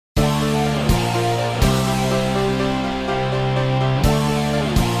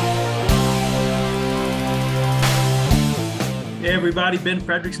everybody, Ben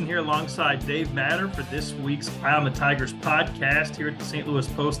Fredrickson here alongside Dave Matter for this week's Eye on the Tigers podcast here at the St. Louis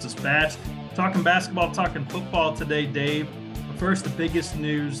Post-Dispatch. Talking basketball, talking football today, Dave. But first, the biggest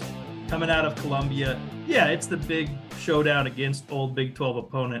news coming out of Columbia. Yeah, it's the big showdown against old Big 12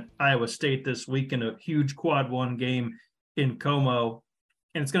 opponent Iowa State this week in a huge quad one game in Como.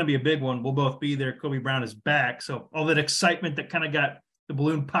 And it's going to be a big one. We'll both be there. Kobe Brown is back. So all that excitement that kind of got the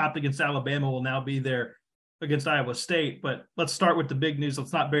balloon popped against Alabama will now be there against Iowa State. But let's start with the big news.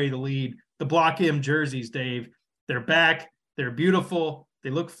 Let's not bury the lead. The Block M jerseys, Dave, they're back. They're beautiful.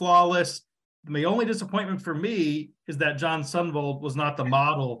 They look flawless. The only disappointment for me is that John Sundvold was not the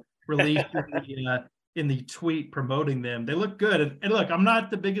model released in the tweet promoting them. They look good. And look, I'm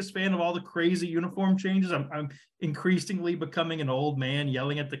not the biggest fan of all the crazy uniform changes. I'm increasingly becoming an old man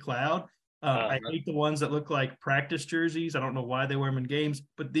yelling at the cloud. I hate the ones that look like practice jerseys. I don't know why they wear them in games.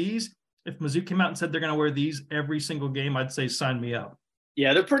 But these, if Mizzou came out and said they're going to wear these every single game, I'd say sign me up.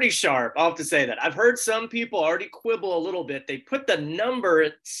 Yeah, they're pretty sharp. I'll have to say that. I've heard some people already quibble a little bit. They put the number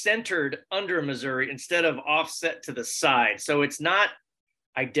centered under Missouri instead of offset to the side. So it's not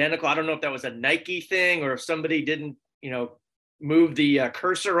identical. I don't know if that was a Nike thing or if somebody didn't, move the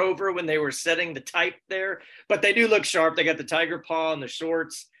cursor over when they were setting the type there. But they do look sharp. They got the tiger paw and the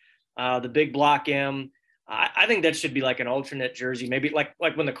shorts, the big Block M. I think that should be like an alternate jersey, maybe like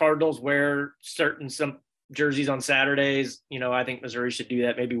when the Cardinals wear some jerseys on Saturdays. I think Missouri should do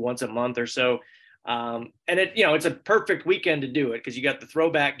that maybe once a month or so. And it's a perfect weekend to do it because you got the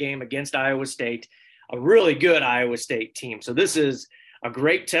throwback game against Iowa State, a really good Iowa State team. So this is a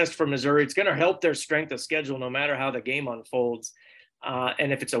great test for Missouri. It's going to help their strength of schedule no matter how the game unfolds.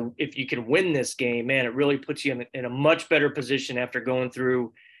 And if you can win this game, man, it really puts you in a much better position after going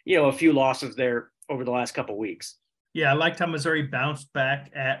through a few losses there over the last couple of weeks. Yeah, I liked how Missouri bounced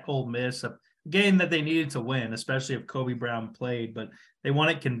back at Ole Miss, a game that they needed to win, especially if Kobe Brown played, but they won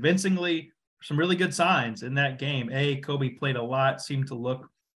it convincingly. Some really good signs in that game. Kobe played a lot, seemed to look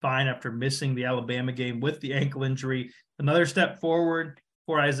fine after missing the Alabama game with the ankle injury. Another step forward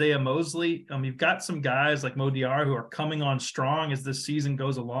for Isaiah Mosley. You've got some guys like Mo Diarra who are coming on strong as this season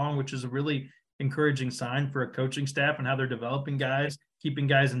goes along, which is a really encouraging sign for a coaching staff and how they're developing guys, keeping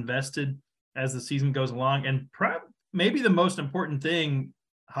guys invested as the season goes along. And maybe the most important thing,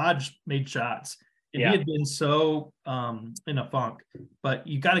 Hodge made shots. And He had been so in a funk, but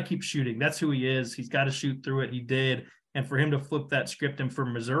you got to keep shooting. That's who he is. He's got to shoot through it. He did. And for him to flip that script and for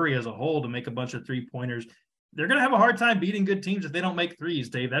Missouri as a whole to make a bunch of 3-pointers, they're going to have a hard time beating good teams if they don't make threes,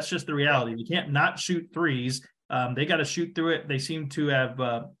 Dave. That's just the reality. You can't not shoot threes. They got to shoot through it. They seem to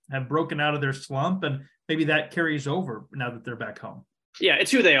have broken out of their slump, and maybe that carries over now that they're back home. Yeah,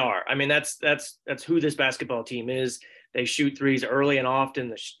 it's who they are. I mean, that's who this basketball team is. They shoot threes early and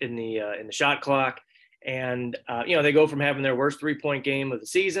often in the shot clock, and they go from having their worst 3-point game of the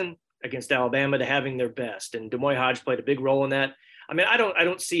season against Alabama to having their best. And D'Moi Hodge played a big role in that. I mean, I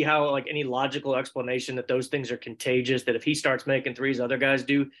don't see how any logical explanation that those things are contagious, that if he starts making threes, other guys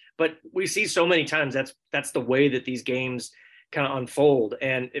do. But we see so many times that's the way that these games kind of unfold.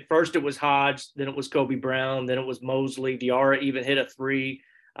 And at first it was Hodge, then it was Kobe Brown, then it was Mosley. Diarra even hit a 3.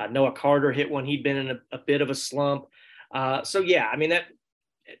 Noah Carter hit one. He'd been in a bit of a slump. So yeah, I mean, that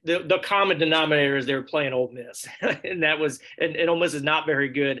the common denominator is they were playing Ole Miss, and that was and Ole Miss is not very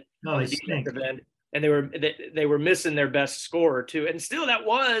good on the defensive end. And they were missing their best scorer too. And still not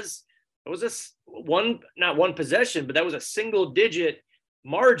one possession, but that was a single digit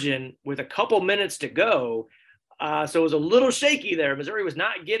margin with a couple minutes to go. So it was a little shaky there. Missouri was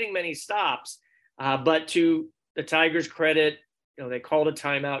not getting many stops, but to the Tigers' credit, they called a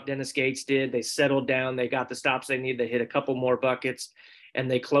timeout. Dennis Gates did. They settled down. They got the stops they needed. They hit a couple more buckets, and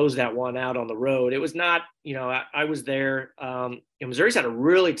they closed that one out on the road. It was not, I was there. Missouri's had a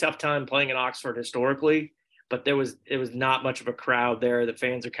really tough time playing in Oxford historically, but it was not much of a crowd there. The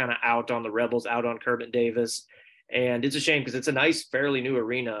fans are kind of out on the Rebels, out on Kermit Davis. And it's a shame because it's a nice, fairly new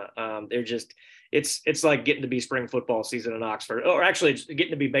arena. It's like getting to be spring football season in Oxford, or actually it's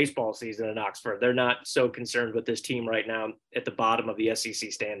getting to be baseball season in Oxford. They're not so concerned with this team right now at the bottom of the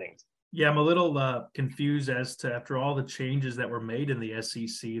SEC standings. Yeah, I'm a little confused as to, after all the changes that were made in the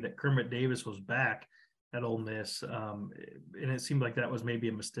SEC, that Kermit Davis was back at Ole Miss. And it seemed like that was maybe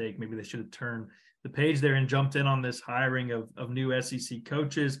a mistake. Maybe they should have turned the page there and jumped in on this hiring of new SEC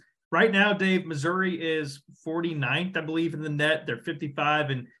coaches. Right now, Dave, Missouri is 49th, I believe, in the net. They're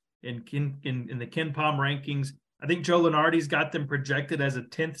 55 in the KenPom rankings. I think Joe Lunardi's got them projected as a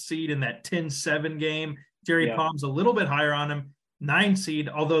 10th seed in that 10-7 game. Jerry Palm's a little bit higher on him, 9 seed,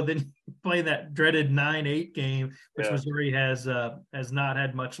 although then play that dreaded 9-8 game, which Missouri has not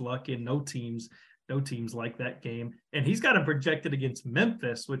had much luck in. No teams No teams like that game. And he's got him projected against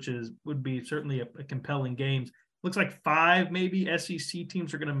Memphis, which would be certainly a compelling game. Looks like 5 maybe SEC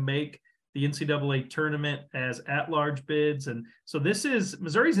teams are going to make the NCAA tournament as at-large bids. And so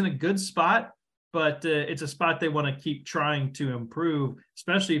Missouri's in a good spot, but it's a spot they want to keep trying to improve,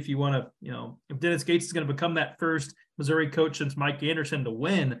 especially if you want to, if Dennis Gates is going to become that first Missouri coach since Mike Anderson to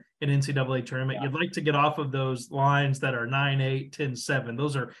win an NCAA tournament, You'd like to get off of those lines that are 9-8, 10-7.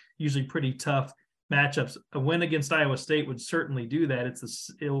 Those are usually pretty tough matchups. A win against Iowa State would certainly do that.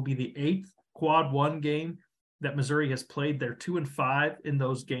 It will be the 8th quad 1 game that Missouri has played. They're 2-5 in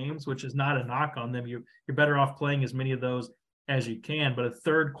those games, which is not a knock on them. You're better off playing as many of those as you can, but a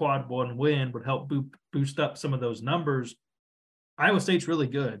third quad 1 win would help boost up some of those numbers. Iowa State's really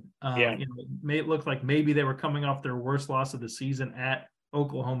good. It may look like maybe they were coming off their worst loss of the season at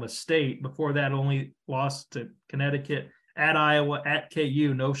Oklahoma State. Before that, only lost to Connecticut, at Iowa, at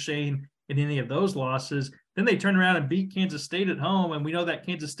KU. No shame in any of those losses. Then they turn around and beat Kansas State at home, and we know that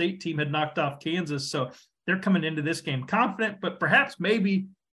Kansas State team had knocked off Kansas, so they're coming into this game confident, but perhaps maybe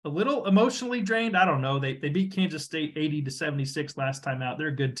a little emotionally drained. I don't know. They beat Kansas State 80-76 last time out. They're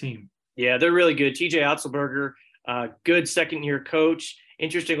a good team. Yeah, they're really good. TJ Otzelberger, good second-year coach.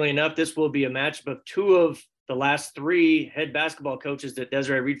 Interestingly enough, this will be a matchup of 2 of the last 3 head basketball coaches that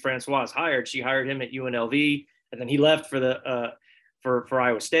Desiree Reed-Francois hired. She hired him at UNLV, and then he left for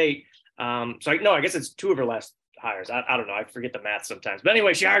Iowa State. I guess it's 2 of her last hires. I don't know. I forget the math sometimes. But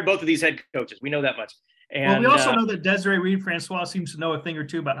anyway, she hired both of these head coaches. We know that much. And, we also know that Desiree Reed-Francois seems to know a thing or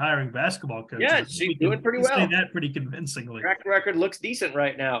two about hiring basketball coaches. Yeah, she's doing pretty well. Say that pretty convincingly. Track record looks decent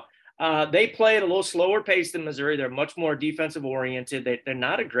right now. They play at a little slower pace than Missouri. They're much more defensive oriented. They're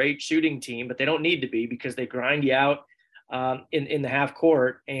not a great shooting team, but they don't need to be because they grind you out in the half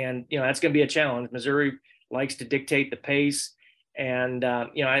court. And, that's going to be a challenge. Missouri likes to dictate the pace. And,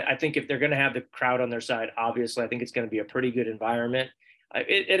 I think if they're going to have the crowd on their side, obviously, I think it's going to be a pretty good environment.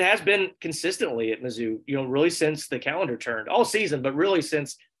 It has been consistently at Mizzou, really since the calendar turned all season, but really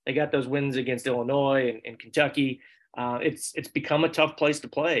since they got those wins against Illinois and Kentucky. It's become a tough place to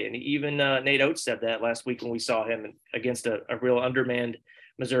play. And even Nate Oates said that last week when we saw him against a real undermanned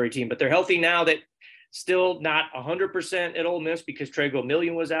Missouri team. But they're healthy now. That still not 100% at Ole Miss because Trago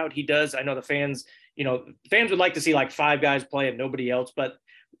Million was out. He does. I know the fans, fans would like to see like 5 guys play and nobody else. But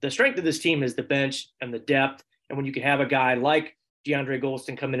the strength of this team is the bench and the depth. And when you can have a guy like DeAndre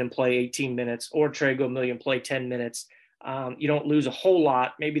Golston come in and play 18 minutes or Trago Million play 10 minutes, you don't lose a whole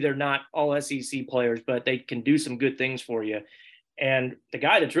lot. Maybe they're not all SEC players, but they can do some good things for you. And the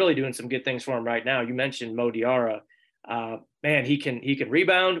guy that's really doing some good things for him right now, you mentioned Mo Diarra. Man, he can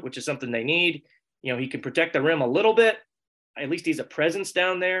rebound, which is something they need. He can protect the rim a little bit. At least he's a presence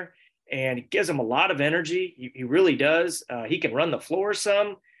down there, and he gives them a lot of energy. He really does. He can run the floor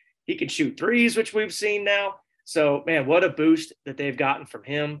some. He can shoot threes, which we've seen now. So, man, what a boost that they've gotten from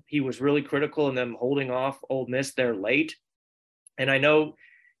him. He was really critical in them holding off Ole Miss there late. And I know,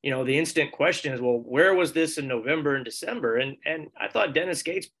 the instant question is, well, where was this in November and December? And I thought Dennis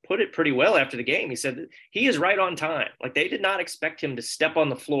Gates put it pretty well after the game. He said that he is right on time. Like, they did not expect him to step on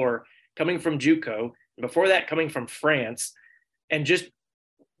the floor coming from JUCO, before that coming from France, and just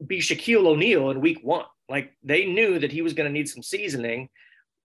be Shaquille O'Neal in week 1. Like, they knew that he was going to need some seasoning,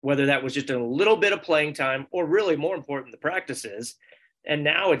 whether that was just a little bit of playing time or really more important, the practices. And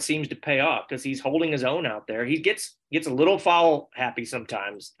now it seems to pay off because he's holding his own out there. He gets a little foul happy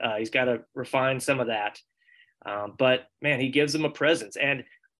sometimes. He's got to refine some of that. But, man, he gives them a presence. And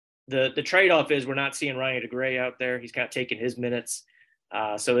the trade-off is we're not seeing Ryan DeGray out there. He's kind of taking his minutes.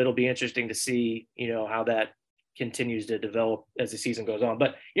 So it'll be interesting to see, how that continues to develop as the season goes on.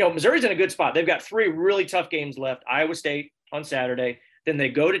 But, Missouri's in a good spot. They've got 3 really tough games left. Iowa State on Saturday. Then they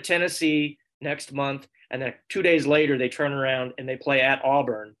go to Tennessee next month. And then 2 days later, they turn around and they play at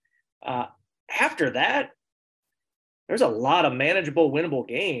Auburn. After that, there's a lot of manageable, winnable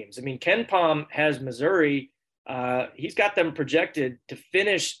games. I mean, Ken Pom has Missouri. He's got them projected to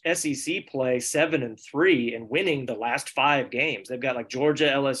finish SEC play 7-3 and winning the last 5 games. They've got like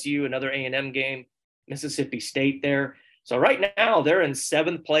Georgia, LSU, another A&M game, Mississippi State there. So right now they're in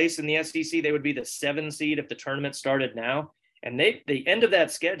 7th place in the SEC. They would be the 7 seed if the tournament started now. And the end of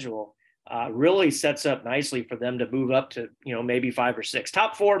that schedule really sets up nicely for them to move up to, maybe 5 or 6.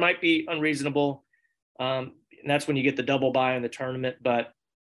 Top 4 might be unreasonable. And that's when you get the double bye in the tournament. But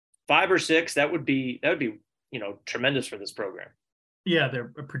 5 or 6, that would be tremendous for this program. Yeah, they're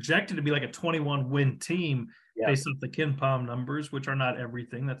projected to be like a 21-win team based off the Ken Pom numbers, which are not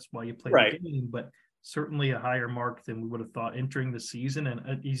everything. That's why you play the game, but certainly a higher mark than we would have thought entering the season.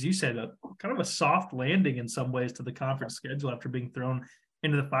 And as you said, a kind of a soft landing in some ways to the conference schedule after being thrown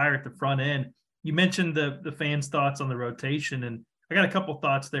into the fire at the front end. You mentioned the fans' thoughts on the rotation, and I got a couple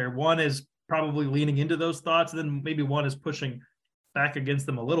thoughts there. One is probably leaning into those thoughts, and then maybe one is pushing back against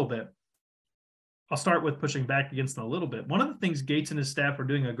them a little bit. I'll start with pushing back against them a little bit. One of the things Gates and his staff are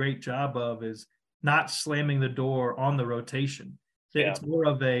doing a great job of is not slamming the door on the rotation. Yeah. It's more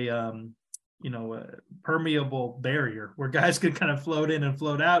of a permeable barrier where guys can kind of float in and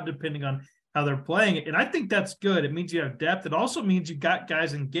float out depending on how they're playing it. And I think that's good. It means you have depth. It also means you got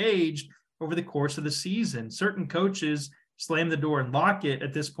guys engaged over the course of the season. Certain coaches slam the door and lock it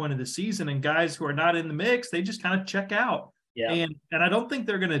at this point of the season, and guys who are not in the mix, they just kind of check out. Yeah. And I don't think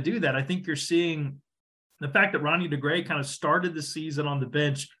they're going to do that. I think you're seeing the fact that Ronnie DeGray kind of started the season on the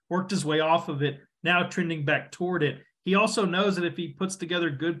bench, worked his way off of it, now trending back toward it. He also knows that if he puts together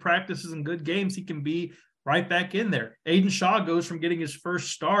good practices and good games, he can be right back in there. Aiden Shaw goes from getting his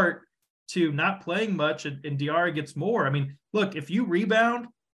first start to not playing much, and Diarra gets more. I mean, look, if you rebound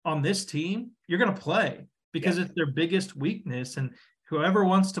on this team, you're going to play because it's their biggest weakness, and whoever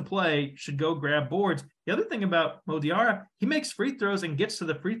wants to play should go grab boards. The other thing about Mo Diarra, he makes free throws and gets to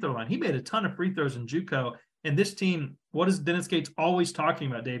the free throw line. He made a ton of free throws in JUCO. And this team, what is Dennis Gates always talking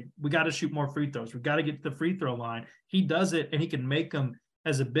about, Dave? We got to shoot more free throws. We got to get to the free throw line. He does it, and he can make them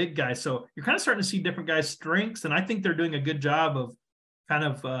as a big guy. So you're kind of starting to see different guys' strengths, and I think they're doing a good job of kind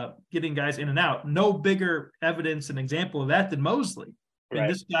of getting guys in and out. No bigger evidence and example of that than Mosley. Right.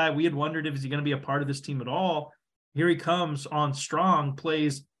 And this guy, we had wondered if he's going to be a part of this team at all. Here he comes on strong,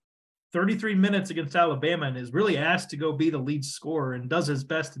 plays 33 minutes against Alabama, and is really asked to go be the lead scorer and does his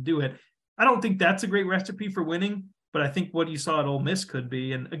best to do it. I don't think that's a great recipe for winning, but I think what you saw at Ole Miss could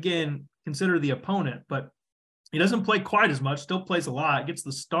be. And again, consider the opponent, but he doesn't play quite as much, still plays a lot, gets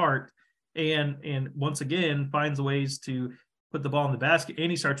the start, and once again finds ways to put the ball in the basket,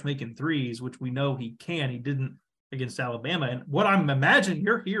 and he starts making threes, which we know he can. He didn't against Alabama. And what I'm imagining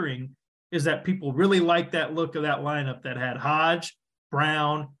you're hearing is that people really like that look of that lineup that had Hodge,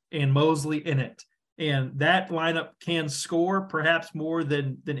 Brown, and Mosley in it. And that lineup can score perhaps more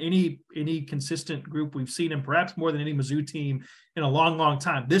than any consistent group we've seen, and perhaps more than any Mizzou team in a long, long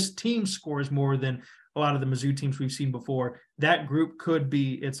time. This team scores more than a lot of the Mizzou teams we've seen before. That group could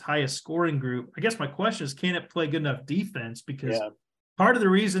be its highest scoring group. I guess my question is, can it play good enough defense? Because part of the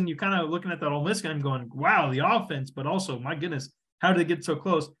reason you're kind of looking at that Ole Miss game going, wow, the offense, but also, my goodness, how did they get so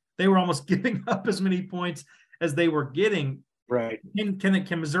close? They were almost giving up as many points as they were getting. Right.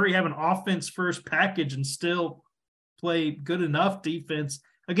 Can Missouri have an offense-first package and still play good enough defense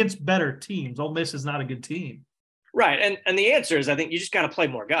against better teams? Ole Miss is not a good team. Right. And the answer is, I think you just got to play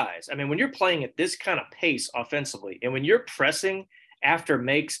more guys. I mean, when you're playing at this kind of pace offensively, and when you're pressing after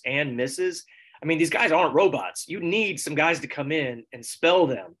makes and misses, I mean, these guys aren't robots. You need some guys to come in and spell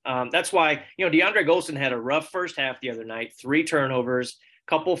them. That's why, DeAndre Golston had a rough first half the other night, 3 turnovers,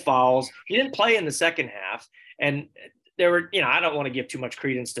 couple fouls. He didn't play in the second half. And there were, I don't want to give too much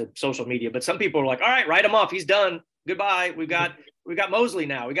credence to social media, but some people were like, all right, write him off. He's done. Goodbye. We got Mosley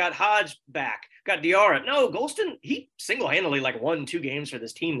now. We got Hodge back. Got Diarra. No, Golston, he single-handedly won 2 games for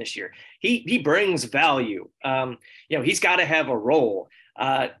this team this year. He brings value. He's got to have a role.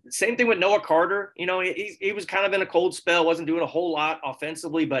 Same thing with Noah Carter. He was kind of in a cold spell, wasn't doing a whole lot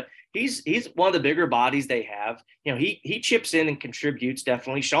offensively, but he's one of the bigger bodies they have. He chips in and contributes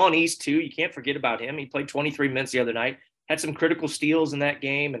definitely. Sean East too. You can't forget about him. He played 23 minutes the other night, had some critical steals in that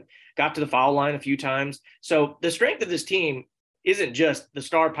game, and got to the foul line a few times. So the strength of this team isn't just the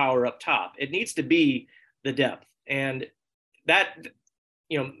star power up top. It needs to be the depth. And that,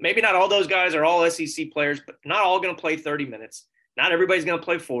 maybe not all those guys are all SEC players, but not all going to play 30 minutes. Not everybody's going to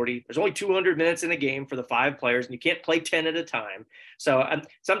play 40. There's only 200 minutes in a game for the 5 players, and you can't play 10 at a time. So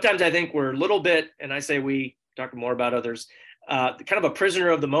sometimes I think we're a little bit, and I say we, talking more about others, kind of a prisoner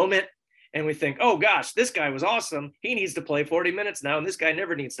of the moment. And we think, oh gosh, this guy was awesome. He needs to play 40 minutes now, and this guy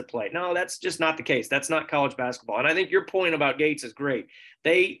never needs to play. No, that's just not the case. That's not college basketball. And I think your point about Gates is great.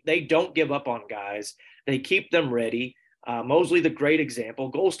 They don't give up on guys. They keep them ready. Mosley, the great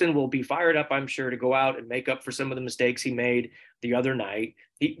example. Golston will be fired up, I'm sure, to go out and make up for some of the mistakes he made the other night.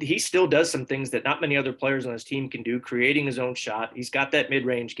 He still does some things that not many other players on his team can do, creating his own shot. He's got that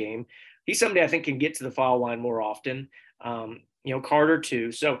mid-range game. He's somebody I think can get to the foul line more often. Carter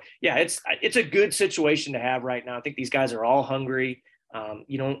too. So yeah, it's a good situation to have right now. I think these guys are all hungry.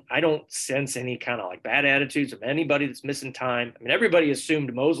 I don't sense any kind of bad attitudes of anybody that's missing time. I mean, everybody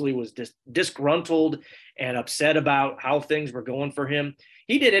assumed Mosley was disgruntled and upset about how things were going for him.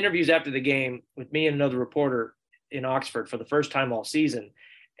 He did interviews after the game with me and another reporter in Oxford for the first time all season.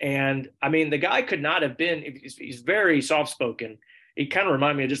 And I mean, the guy could not have been, he's very soft-spoken. He kind of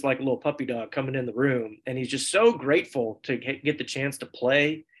reminded me of just like a little puppy dog coming in the room. And he's just so grateful to get the chance to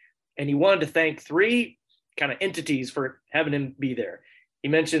play. And he wanted to thank three kind of entities for having him be there. He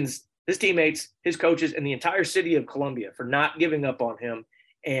mentions his teammates, his coaches, and the entire city of Columbia for not giving up on him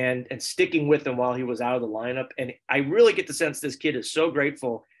and sticking with him while he was out of the lineup. And I really get the sense this kid is so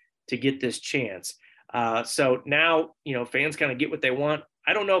grateful to get this chance. So now, fans kind of get what they want.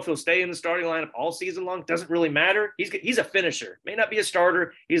 I don't know if he'll stay in the starting lineup all season long. Doesn't really matter. He's a finisher. May not be a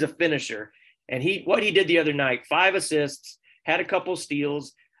starter. He's a finisher. And what he did the other night, 5 assists, had a couple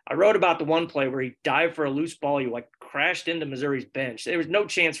steals. I wrote about the one play where he dived for a loose ball. He crashed into Missouri's bench. There was no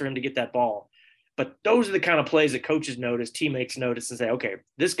chance for him to get that ball. But those are the kind of plays that coaches notice, teammates notice, and say, okay,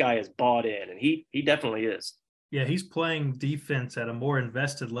 this guy is bought in, and he definitely is. Yeah, he's playing defense at a more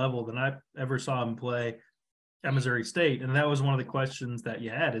invested level than I ever saw him play at Missouri State. And that was one of the questions that you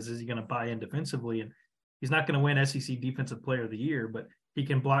had is he going to buy in defensively? And he's not going to win SEC Defensive Player of the Year, but he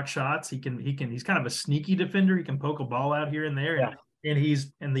can block shots. He's kind of a sneaky defender. He can poke a ball out here and there. Yeah.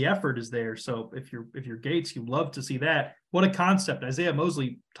 And the effort is there. So if you're Gates, you love to see that. What a concept. Isaiah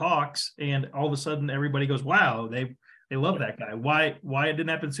Mosley talks and all of a sudden everybody goes, wow, they love that guy. Why it didn't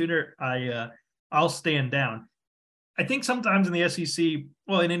happen sooner? I'll stand down. I think sometimes in the SEC,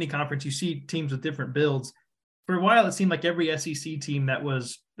 well, in any conference, you see teams with different builds. For a while, it seemed like every SEC team that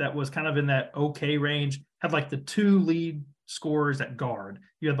was kind of in that okay range had like the 2 lead scorers at guard.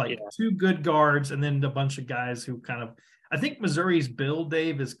 You had 2 good guards and then a bunch of guys who kind of, I think Missouri's build,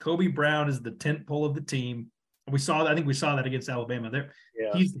 Dave, is Kobe Brown is the tent pole of the team. I think we saw that against Alabama.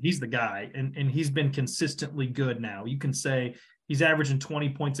 He's the guy, and he's been consistently good now. You can say he's averaging 20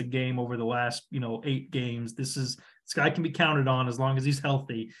 points a game over the last 8 games. This guy can be counted on as long as he's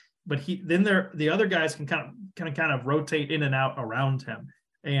healthy. But the other guys can kind of rotate in and out around him,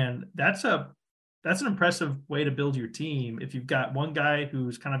 and that's an impressive way to build your team. If you've got one guy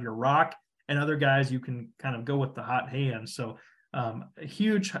who's kind of your rock, and other guys you can kind of go with the hot hand. So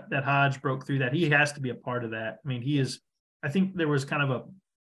huge that Hodge broke through that. He has to be a part of that. I mean, I think there was kind of a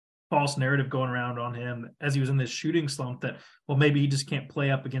false narrative going around on him as he was in this shooting slump that, well, maybe he just can't play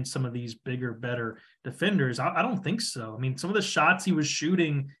up against some of these bigger, better defenders. I don't think so. I mean, some of the shots he was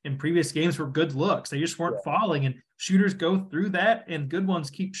shooting in previous games were good looks. They just weren't falling, and shooters go through that and good ones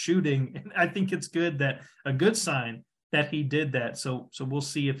keep shooting. And I think it's a good sign that he did that. So we'll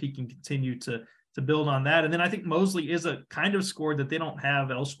see if he can continue to build on that. And then I think Mosley is a kind of scorer that they don't have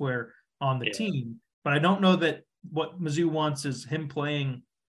elsewhere on the team. But I don't know that what Mizzou wants is him playing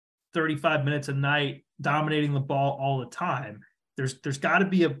 35 minutes a night, dominating the ball all the time. There's got to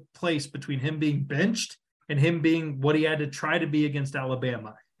be a place between him being benched and him being what he had to try to be against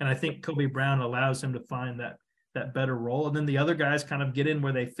Alabama. And I think Kobe Brown allows him to find that better role. And then the other guys kind of get in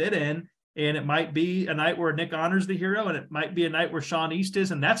where they fit in. And it might be a night where Nick Honor's the hero, and it might be a night where Sean East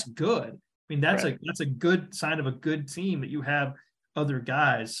is, and that's good. I mean, that's a good sign of a good team that you have other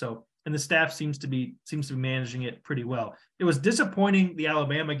guys. So, and the staff seems to be managing it pretty well. It was disappointing, the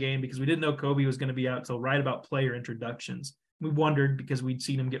Alabama game, because we didn't know Kobe was going to be out until right about player introductions. We wondered because we'd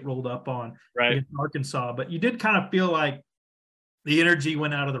seen him get rolled up on against Arkansas, but you did kind of feel like the energy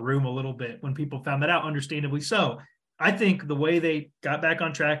went out of the room a little bit when people found that out, understandably so. I think the way they got back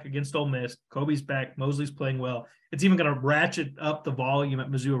on track against Ole Miss, Kobe's back, Mosley's playing well. It's even going to ratchet up the volume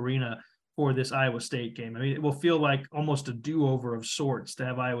at Mizzou Arena for this Iowa State game. I mean, it will feel like almost a do-over of sorts to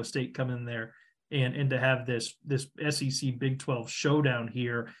have Iowa State come in there and to have this SEC Big 12 showdown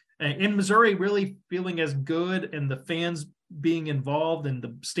here. And Missouri really feeling as good, and the fans being involved and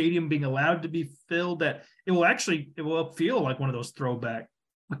the stadium being allowed to be filled, that it will feel like one of those throwback,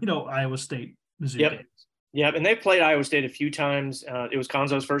 Iowa State Mizzou games. Yeah, and they played Iowa State a few times. It was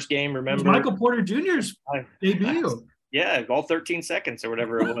Konzo's first game, remember? It was Michael Porter Jr.'s debut. Yeah, all 13 seconds or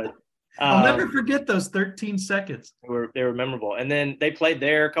whatever it was. I'll never forget those 13 seconds. They were memorable. And then they played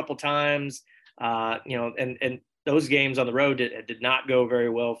there a couple times, and those games on the road did not go very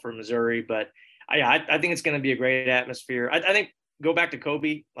well for Missouri. But I think it's going to be a great atmosphere. I think, go back to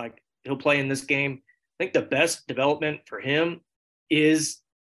Kobe, he'll play in this game. I think the best development for him is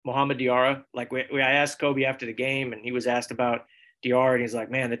Mohamed Diarra. I asked Kobe after the game, and he was asked about Diarra, and he's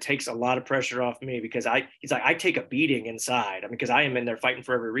like, man, that takes a lot of pressure off me, because I take a beating inside. I mean, because I am in there fighting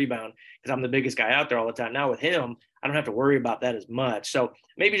for every rebound because I'm the biggest guy out there all the time. Now with him, I don't have to worry about that as much. So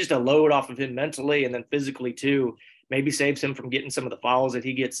maybe just a load off of him mentally, and then physically too, maybe saves him from getting some of the fouls that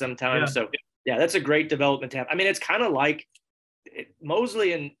he gets sometimes. Yeah. So yeah, that's a great development to have. I mean, it's kind of like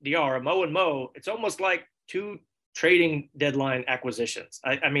Mosley and Diarra, Mo and Mo. It's almost like 2 trading deadline acquisitions.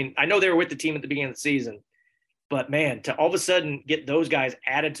 I mean, I know they were with the team at the beginning of the season, but man, to all of a sudden get those guys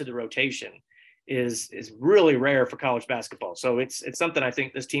added to the rotation is really rare for college basketball. So it's something I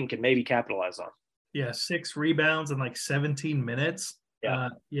think this team can maybe capitalize on. Yeah, 6 rebounds in 17 minutes. Yeah,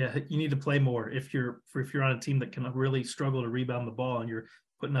 you need to play more if you're on a team that can really struggle to rebound the ball and you're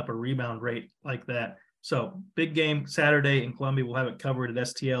putting up a rebound rate like that. So big game Saturday in Columbia. We'll have it covered at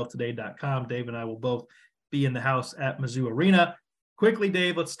stltoday.com. Dave and I will both be in the house at Mizzou Arena. Quickly,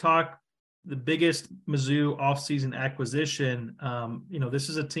 Dave, let's talk the biggest Mizzou offseason acquisition. This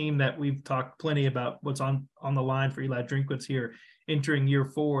is a team that we've talked plenty about what's on the line for Eli Drinkwitz here entering year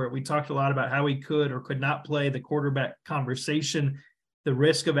 4. We talked a lot about how he could or could not play the quarterback conversation, the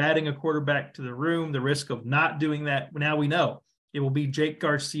risk of adding a quarterback to the room, the risk of not doing that. Now we know it will be Jake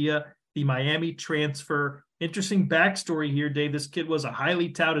Garcia, the Miami transfer. Interesting backstory here, Dave. This kid was a highly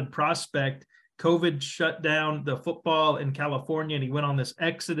touted prospect. COVID shut down the football in California, and he went on this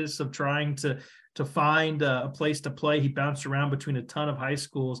exodus of trying to find a place to play. He bounced around between a ton of high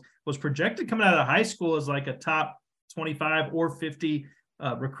schools, was projected coming out of high school as like a top 25 or 50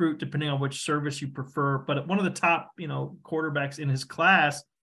 recruit, depending on which service you prefer. But one of the top, quarterbacks in his class,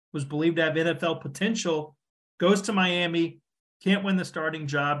 was believed to have NFL potential, goes to Miami, can't win the starting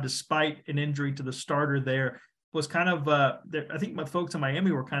job despite an injury to the starter there. Was kind of, I think my folks in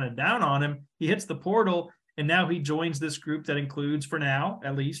Miami were kind of down on him. He hits the portal, and now he joins this group that includes, for now,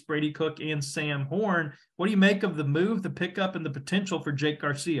 at least, Brady Cook and Sam Horn. What do you make of the move, the pickup, and the potential for Jake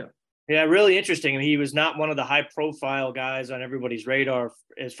Garcia? Yeah, really interesting. I mean, he was not one of the high-profile guys on everybody's radar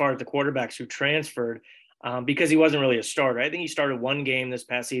as far as the quarterbacks who transferred because he wasn't really a starter. I think he started one game this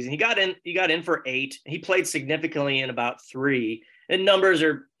past season. He got in for 8. He played significantly in about 3. And numbers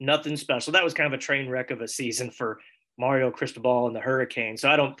are nothing special. That was kind of a train wreck of a season for Mario Cristobal and the Hurricanes. So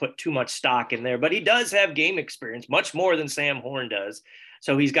I don't put too much stock in there. But he does have game experience, much more than Sam Horn does.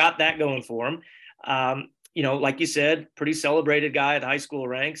 So he's got that going for him. Like you said, pretty celebrated guy at the high school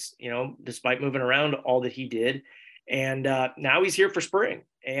ranks, despite moving around all that he did. And now he's here for spring.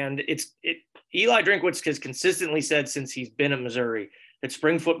 And Eli Drinkwitz has consistently said since he's been at Missouri that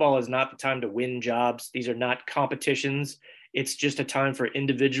spring football is not the time to win jobs. These are not competitions. It's just a time for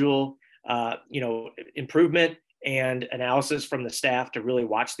individual, improvement and analysis from the staff to really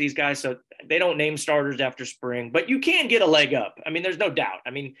watch these guys. So they don't name starters after spring, but you can get a leg up. I mean, there's no doubt. I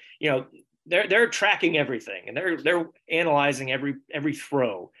mean, they're tracking everything and they're analyzing every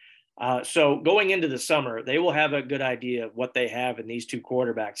throw. So going into the summer, they will have a good idea of what they have in these 2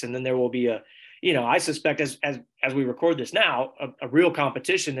 quarterbacks, and then there will be I suspect as we record this now, a real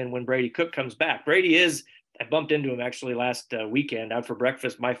competition. And when Brady Cook comes back, I bumped into him actually last weekend out for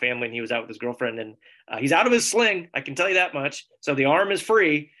breakfast, my family, and he was out with his girlfriend, and he's out of his sling. I can tell you that much. So the arm is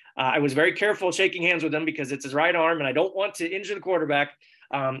free. I was very careful shaking hands with him because it's his right arm, and I don't want to injure the quarterback.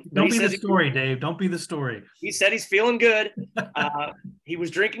 Don't be the story, Dave. Don't be the story. He said he's feeling good. He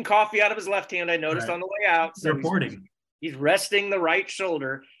was drinking coffee out of his left hand, I noticed on the way out. So he's resting the right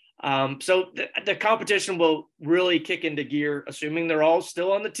shoulder. So the competition will really kick into gear, assuming they're all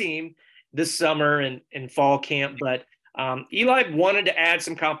still on the team this summer and fall camp. But Eli wanted to add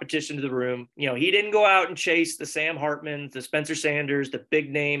some competition to the room. He didn't go out and chase the Sam Hartmans, the Spencer Sanders, the big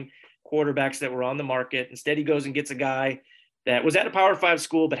name quarterbacks that were on the market. Instead, he goes and gets a guy that was at a Power 5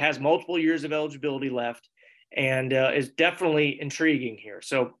 school, but has multiple years of eligibility left and is definitely intriguing here.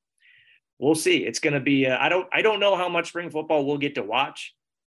 So we'll see. It's going to be, I don't know how much spring football we'll get to watch.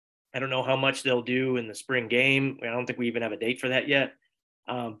 I don't know how much they'll do in the spring game. I don't think we even have a date for that yet.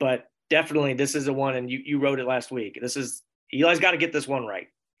 But definitely this is a one, and you wrote it last week. Eli's got to get this one right.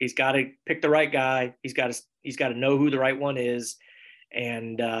 He's got to pick the right guy. He's got to know who the right one is.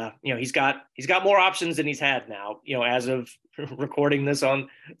 And, he's got more options than he's had now, as of recording this on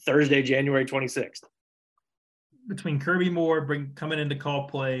Thursday, January 26th. Between Kirby Moore coming in to call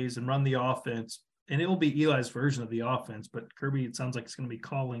plays and run the offense, and it will be Eli's version of the offense, but Kirby, it sounds like it's going to be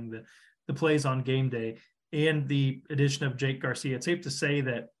calling the plays on game day, and the addition of Jake Garcia. It's safe to say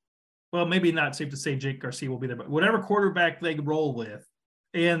that, well, maybe not safe to say Jake Garcia will be there, but whatever quarterback they roll with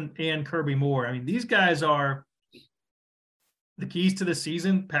and Kirby Moore, I mean, these guys are the keys to the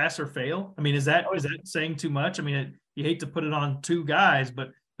season, pass or fail. I mean, is that saying too much? I mean, you hate to put it on 2 guys,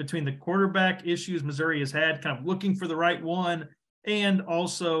 but between the quarterback issues Missouri has had, kind of looking for the right one, and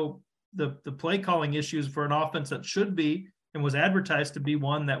also the play calling issues for an offense that should be and was advertised to be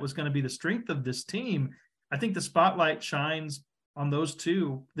one that was going to be the strength of this team, I think the spotlight shines on those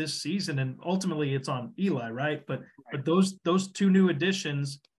 2 this season, and ultimately it's on Eli, right? But those 2 new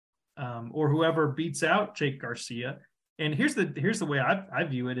additions, or whoever beats out Jake Garcia. And here's the way I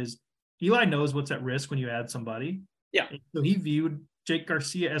view it is Eli knows what's at risk when you add somebody. Yeah. And so he viewed Jake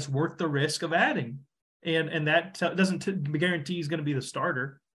Garcia as worth the risk of adding. And that doesn't guarantee he's going to be the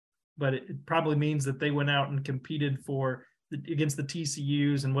starter, but it probably means that they went out and competed against the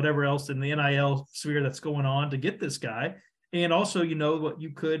TCUs and whatever else in the NIL sphere that's going on to get this guy. And also, you know what you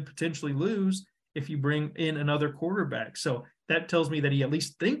could potentially lose if you bring in another quarterback. So that tells me that he at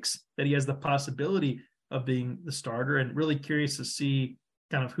least thinks that he has the possibility of being the starter, and really curious to see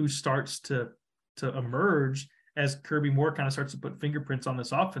kind of who starts to emerge as Kirby Moore kind of starts to put fingerprints on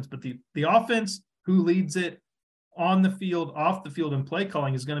this offense. But the offense, who leads it on the field, off the field, and play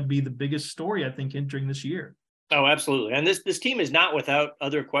calling is going to be the biggest story, I think, entering this year. Oh, absolutely. And this team is not without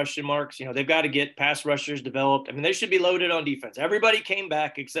other question marks. You know, they've got to get pass rushers developed. I mean, they should be loaded on defense. Everybody came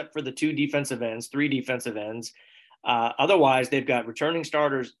back except for the 3 defensive ends. Otherwise, they've got returning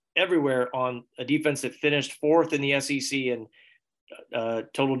starters everywhere on a defense that finished 4th in the SEC in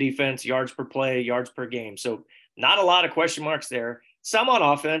total defense, yards per play, yards per game. So not a lot of question marks there. Some on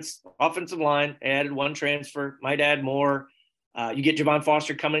offense, offensive line. They added 1 transfer, might add more. You get Javon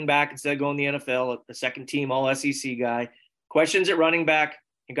Foster coming back instead of going to the NFL, a second team all SEC guy. Questions at running back.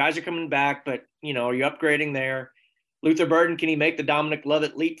 And guys are coming back, but, you know, are you upgrading there? Luther Burden, can he make the Dominic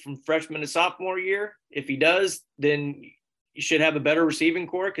Lovett leap from freshman to sophomore year? If he does, then you should have a better receiving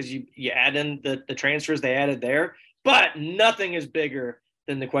core because you add in the transfers they added there. But nothing is bigger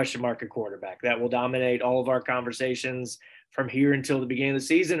than the question mark at quarterback. That will dominate all of our conversations from here until the beginning of the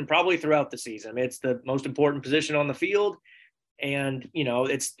season and probably throughout the season. I mean, it's the most important position on the field. And, you know,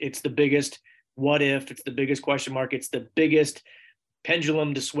 it's the biggest what if, it's the biggest question mark. It's the biggest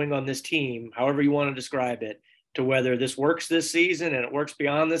pendulum to swing on this team, however you want to describe it, to whether this works this season and it works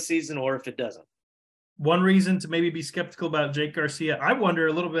beyond this season or if it doesn't. One reason to maybe be skeptical about Jake Garcia, I wonder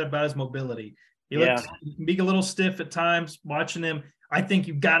a little bit about his mobility. He can be a little stiff at times watching him. I think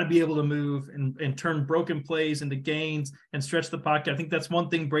you've got to be able to move and turn broken plays into gains and stretch the pocket. I think that's one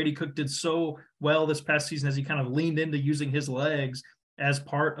thing Brady Cook did so well this past season, as he kind of leaned into using his legs as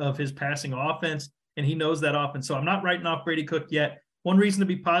part of his passing offense, and he knows that offense. So I'm not writing off Brady Cook yet. One reason to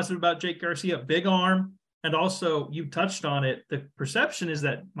be positive about Jake Garcia, big arm, and also you touched on it, the perception is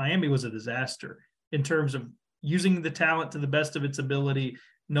that Miami was a disaster in terms of using the talent to the best of its ability,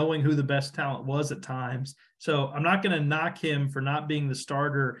 knowing who the best talent was at times. So I'm not going to knock him for not being the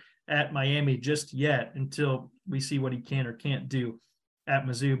starter at Miami just yet until we see what he can or can't do at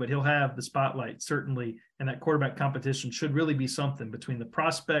Mizzou, but he'll have the spotlight certainly, and that quarterback competition should really be something between the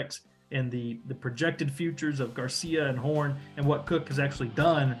prospects and the projected futures of Garcia and Horn and what Cook has actually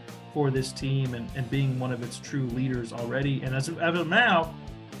done for this team and being one of its true leaders already. And as of now,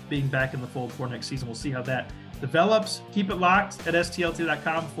 being back in the fold for next season, we'll see how that develops. Keep it locked at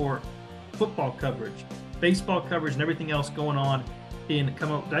stlt.com for football coverage, baseball coverage, and everything else going on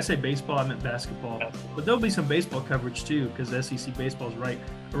did I say baseball? I meant basketball. But there'll be some baseball coverage too, because SEC baseball is right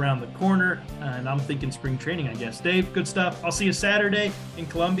around the corner, and I'm thinking spring training, I guess. Dave, good stuff. I'll see you Saturday in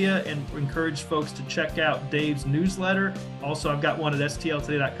Columbia, and encourage folks to check out Dave's newsletter. Also, I've got one at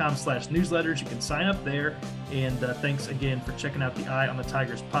stltoday.com/newsletters. You can sign up there. And thanks again for checking out the Eye on the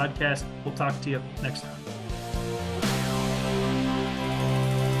Tigers podcast. We'll talk to you next time.